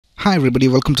Hi everybody,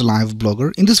 welcome to Live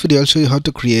Blogger. In this video I'll show you how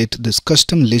to create this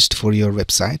custom list for your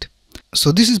website.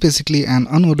 So this is basically an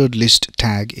unordered list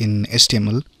tag in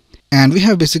HTML, and we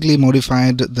have basically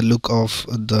modified the look of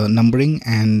the numbering,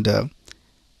 and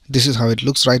this is how it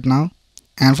looks right now.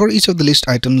 And for each of the list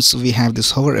items we have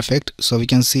this hover effect, so we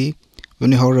can see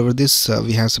when you hover over this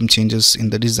we have some changes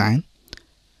in the design.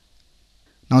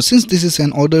 Now since this is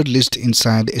an ordered list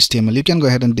inside HTML, you can go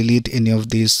ahead and delete any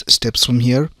of these steps from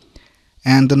here,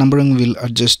 and the numbering will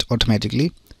adjust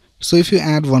automatically. So if you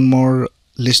add one more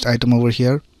list item over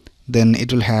here, then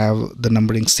it will have the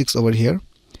numbering 6 over here.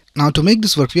 Now to make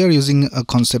this work, we are using a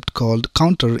concept called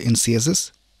counter in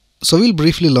CSS. So we'll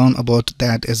briefly learn about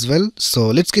that as well. So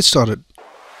let's get started.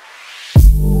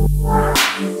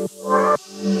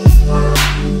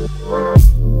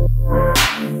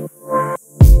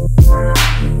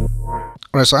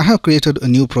 Alright, so I have created a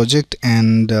new project,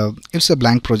 and it's a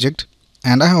blank project.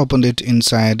 And I have opened it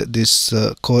inside this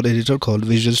code editor called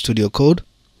Visual Studio Code.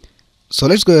 So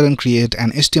let's go ahead and create an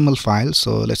HTML file.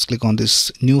 So let's click on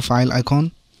this new file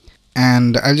icon,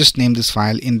 and I'll just name this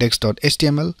file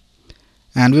index.html,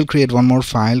 and we'll create one more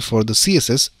file for the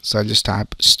CSS. So I'll just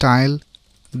type style.css,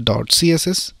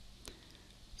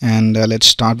 and let's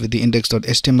start with the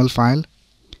index.html file.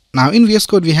 Now in VS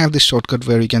Code we have this shortcut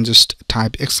where you can just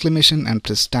type exclamation and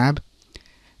press tab,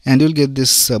 and you'll get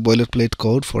this boilerplate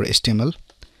code for HTML.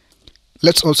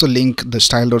 Let's also link the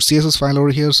style.css file over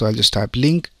here. So I'll just type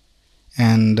link,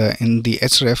 and in the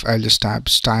href I'll just type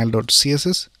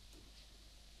style.css.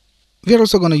 We are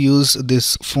also going to use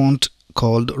this font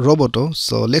called Roboto,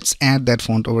 so let's add that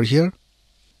font over here.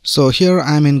 So here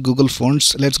I'm in Google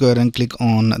Fonts. Let's go ahead and click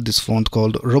on this font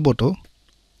called Roboto,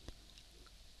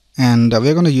 and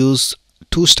we're going to use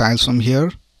two styles from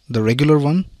here, the regular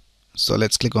one. So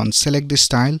let's click on select this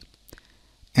style,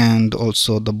 and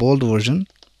also the bold version,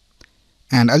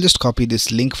 and I'll just copy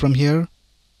this link from here,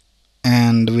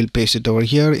 and we'll paste it over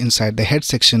here inside the head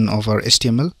section of our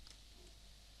HTML.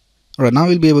 Alright, now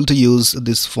we'll be able to use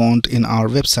this font in our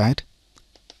website.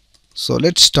 So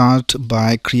let's start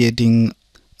by creating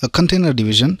a container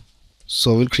division.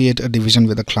 So we'll create a division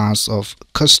with a class of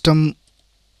custom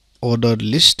ordered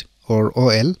list, or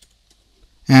OL,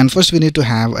 and first we need to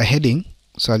have a heading.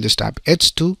 So I'll just type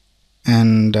h2,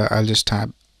 and I'll just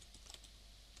type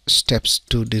steps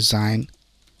to design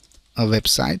a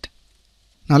website.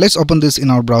 Now let's open this in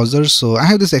our browser. So I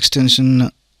have this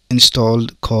extension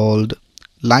installed called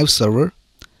Live Server.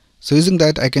 So using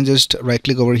that, I can just right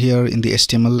click over here in the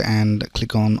HTML and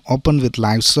click on open with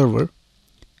Live Server,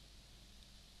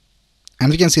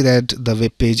 and we can see that the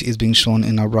web page is being shown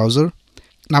in our browser.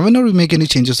 Now whenever we make any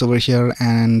changes over here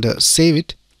and save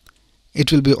it, it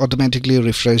will be automatically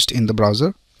refreshed in the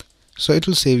browser, so it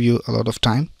will save you a lot of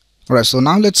time. Alright, so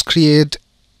now let's create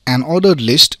an ordered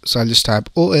list. So I'll just type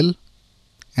OL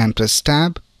and press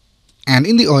tab, and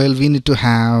in the OL we need to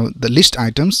have the list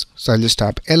items. So I'll just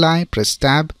type li, press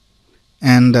tab,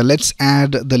 and let's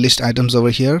add the list items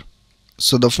over here.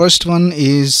 So the first one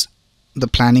is the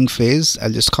planning phase.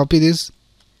 I'll just copy this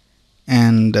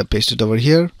and paste it over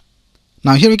here.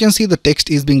 Now here we can see the text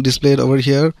is being displayed over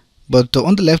here, but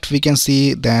on the left we can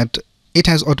see that it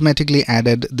has automatically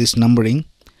added this numbering.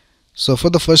 So for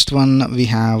the first one we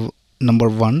have number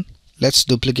 1. Let's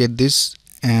duplicate this,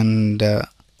 and the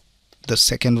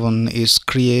second one is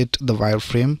create the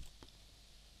wireframe,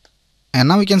 and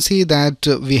now we can see that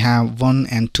we have 1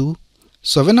 and 2.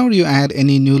 So whenever you add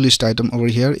any new list item over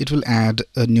here, it will add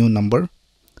a new number.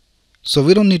 So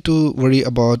we don't need to worry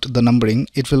about the numbering,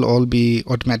 it will all be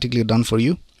automatically done for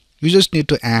you. You just need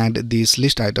to add these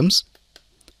list items.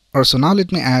 Alright, so now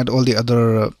let me add all the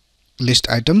other list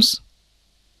items.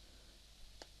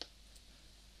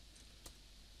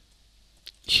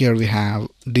 Here we have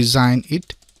design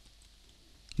it,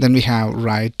 then we have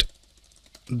write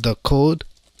the code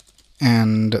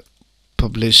and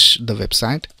publish the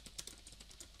website.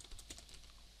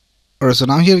 Alright, so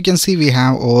now here we can see we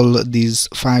have all these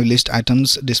 5 list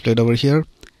items displayed over here,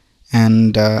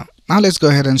 and now let's go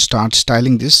ahead and start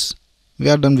styling this. We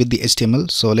are done with the HTML,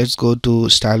 so let's go to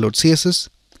style.css,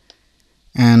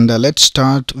 and let's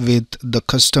start with the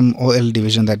custom OL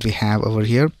division that we have over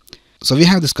here. So we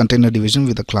have this container division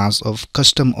with a class of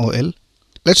custom OL.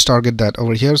 Let's target that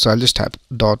over here. So I'll just type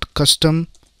 .custom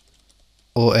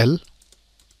OL,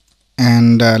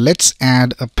 and let's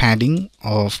add a padding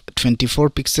of 24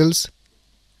 pixels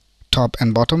top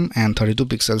and bottom, and 32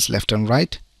 pixels left and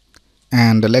right,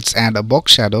 and let's add a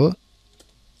box shadow,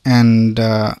 and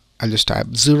I'll just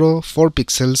type 0, 4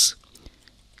 pixels,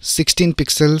 16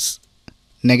 pixels,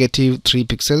 -3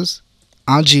 pixels,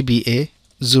 RGBA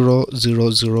 0, 0,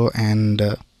 0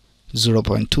 and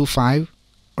 0.25.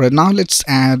 Alright, now let's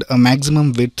add a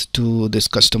maximum width to this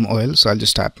custom OL. So I'll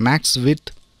just type max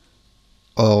width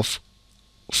of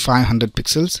 500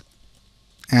 pixels,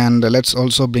 and let's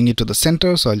also bring it to the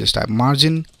center. So I'll just type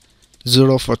margin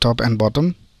 0 for top and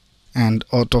bottom and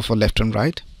auto for left and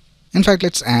right. In fact,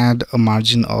 let's add a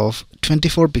margin of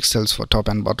 24 pixels for top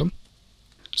and bottom,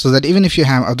 so that even if you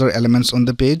have other elements on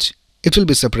the page, it will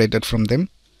be separated from them.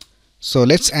 So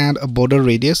let's add a border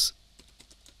radius,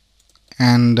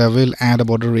 and we'll add a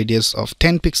border radius of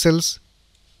 10 pixels.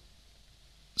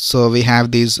 So we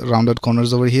have these rounded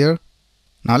corners over here.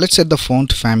 Now let's set the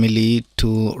font family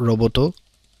to Roboto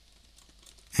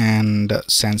and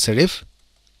sans serif,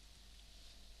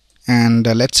 and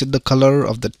let's set the color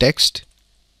of the text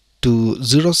to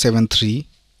 073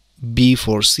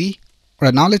 B4C.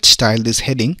 Right, now let's style this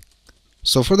heading.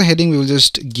 So for the heading, we will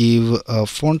just give a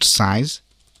font size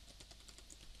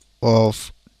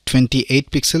of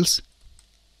 28 pixels.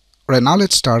 Right, now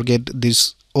let's target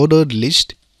this ordered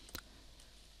list.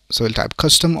 So we'll type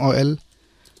custom OL,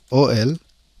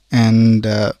 and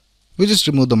we just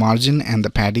remove the margin and the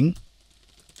padding,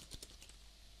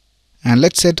 and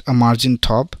let's set a margin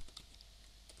top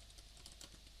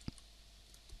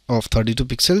of 32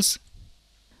 pixels.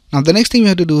 Now the next thing we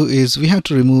have to do is we have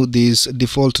to remove these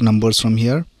default numbers from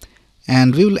here,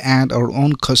 and we will add our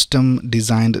own custom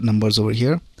designed numbers over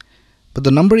here. But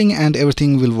the numbering and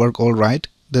everything will work all right.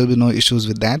 There will be no issues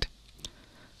with that.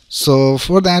 So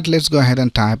for that, let's go ahead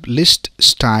and type list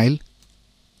style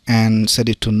and set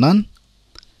it to none.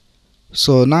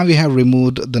 So now we have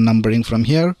removed the numbering from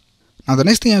here. Now the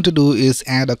next thing I have to do is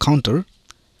add a counter.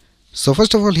 So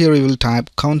first of all, here we will type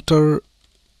counter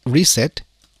reset,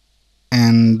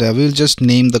 and we will just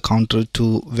name the counter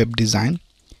to web design.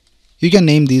 You can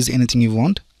name these anything you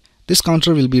want. This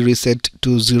counter will be reset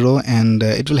to 0, and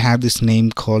it will have this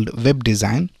name called web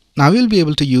design. Now we will be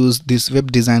able to use this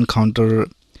web design counter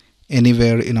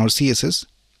anywhere in our CSS.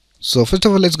 So first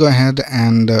of all, let's go ahead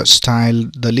and style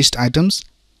the list items,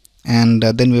 and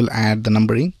then we'll add the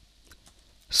numbering.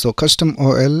 So custom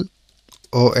OL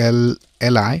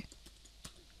li,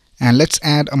 and let's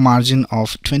add a margin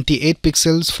of 28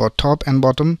 pixels for top and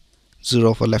bottom,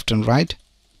 0 for left and right,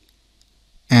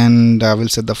 and we'll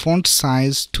set the font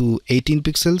size to 18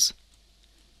 pixels.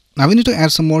 Now we need to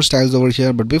add some more styles over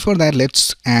here, but before that,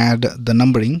 let's add the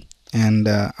numbering, and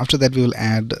after that we will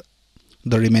add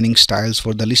the remaining styles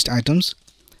for the list items.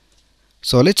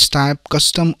 So let's type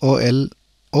custom OL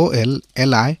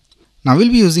li. Now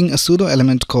we'll be using a pseudo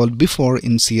element called before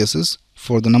in CSS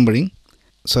for the numbering.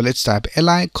 So let's type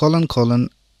li :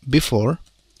 before.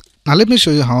 Now let me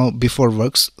show you how before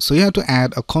works. So you have to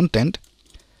add a content.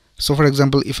 So for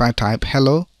example, if I type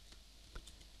hello,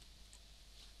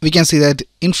 we can see that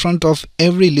in front of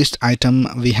every list item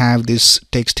we have this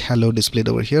text hello displayed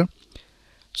over here.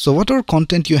 So whatever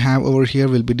content you have over here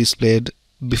will be displayed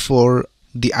before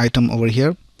the item over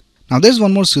here. Now there's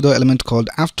one more pseudo element called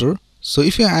after. So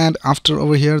if you add after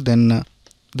over here, then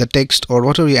the text or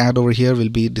whatever you add over here will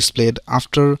be displayed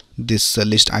after this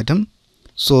list item.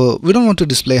 So we don't want to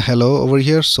display hello over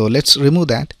here, so let's remove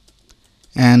that,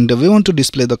 and we want to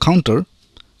display the counter.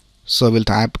 So we'll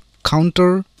type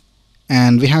counter,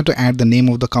 and we have to add the name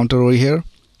of the counter over here.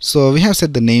 So we have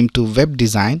set the name to web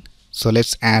design. So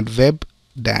let's add web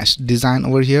dash design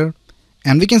over here,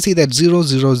 and we can see that 000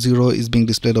 is being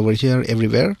displayed over here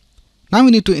everywhere. Now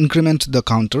we need to increment the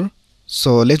counter.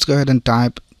 So let's go ahead and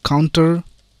type counter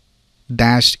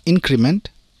dash increment,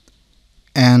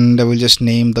 and we'll just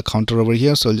name the counter over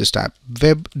here. So we'll just type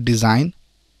web design.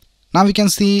 Now we can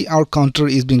see our counter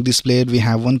is being displayed. We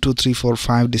have 1 2 3 4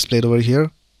 5 displayed over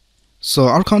here. So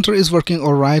our counter is working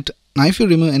all right. Now if you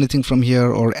remove anything from here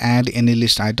or add any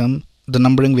list item, the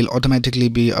numbering will automatically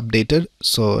be updated.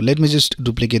 So let me just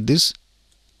duplicate this,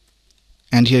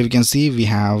 and here we can see we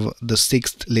have the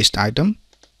 6th list item.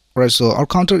 Alright, so our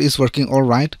counter is working all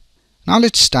right. Now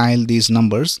let's style these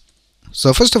numbers.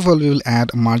 So first of all, we will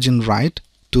add a margin right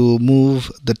to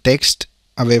move the text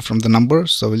away from the number.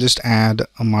 So we'll just add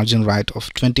a margin right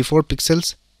of 24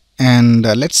 pixels, and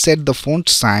let's set the font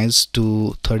size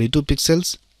to 32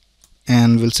 pixels,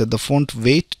 and we'll set the font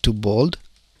weight to bold.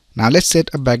 Now let's set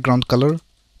a background color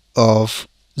of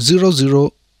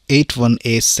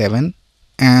 0081A7,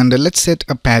 and let's set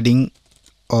a padding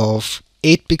of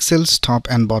 8 pixels top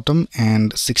and bottom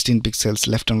and 16 pixels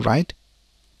left and right,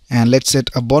 and let's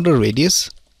set a border radius.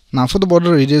 Now for the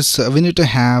border radius, we need to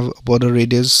have a border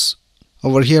radius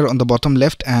over here on the bottom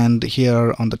left and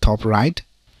here on the top right.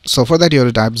 So for that, you have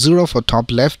to type 0 for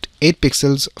top left, 8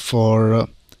 pixels for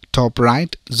top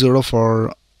right, 0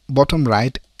 for bottom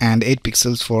right, and 8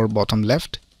 pixels for bottom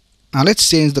left. Now let's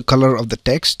change the color of the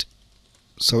text.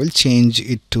 So we'll change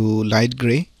it to light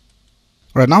gray.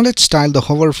 Alright, now let's style the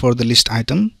hover for the list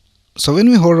item. So when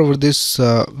we hover over this,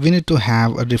 we need to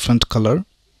have a different color.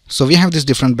 So we have this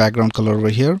different background color over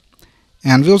here,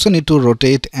 and we also need to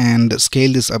rotate and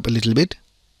scale this up a little bit.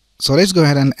 So let's go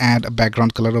ahead and add a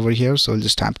background color over here. So we'll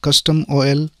just type custom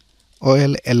OL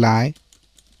li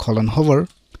 :hover,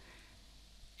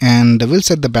 and we'll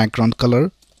set the background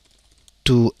color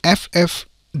to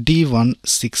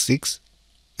FFD166,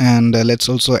 and let's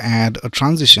also add a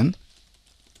transition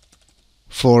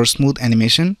for smooth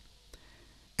animation.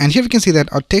 And here we can see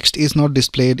that our text is not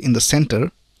displayed in the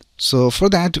center. So for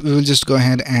that, we will just go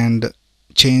ahead and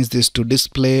change this to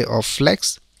display of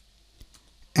flex,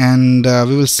 and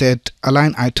we will set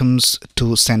align items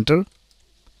to center.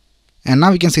 And now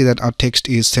we can see that our text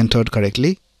is centered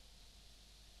correctly.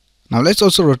 Now let's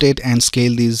also rotate and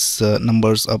scale these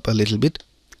numbers up a little bit.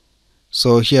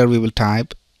 So here we will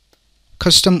type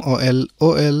custom OL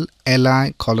li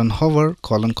 :hover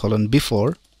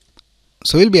before.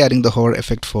 So we'll be adding the hover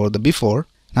effect for the before.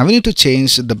 Now we need to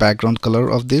change the background color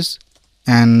of this,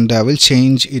 and we'll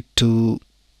change it to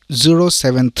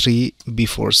 073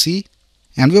 before C.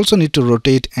 And we also need to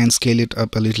rotate and scale it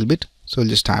up a little bit. So we'll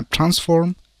just type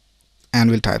transform,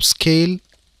 and we'll type scale,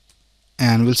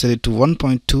 and we'll set it to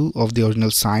 1.2 of the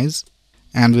original size,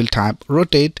 and we'll type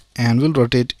rotate, and we'll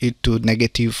rotate it to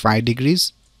 -5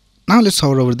 degrees. Now let's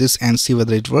hover over this and see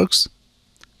whether it works.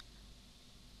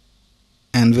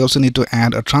 And we also need to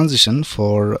add a transition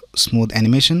for smooth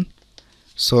animation.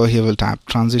 So here we'll type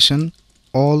transition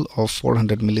all of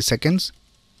 400 milliseconds.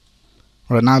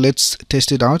 Alright, now let's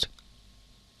test it out,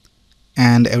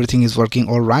 and everything is working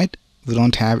all right. We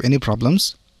don't have any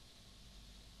problems.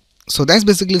 So that's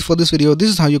basically it for this video. This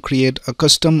is how you create a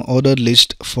custom ordered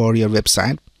list for your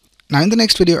website. Now in the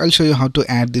next video, I'll show you how to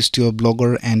add this to your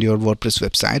Blogger and your WordPress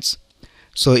websites.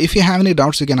 So if you have any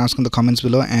doubts, you can ask in the comments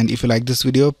below, and if you like this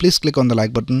video, please click on the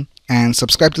like button and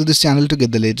subscribe to this channel to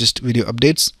get the latest video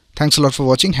updates. Thanks a lot for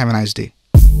watching. Have a nice day.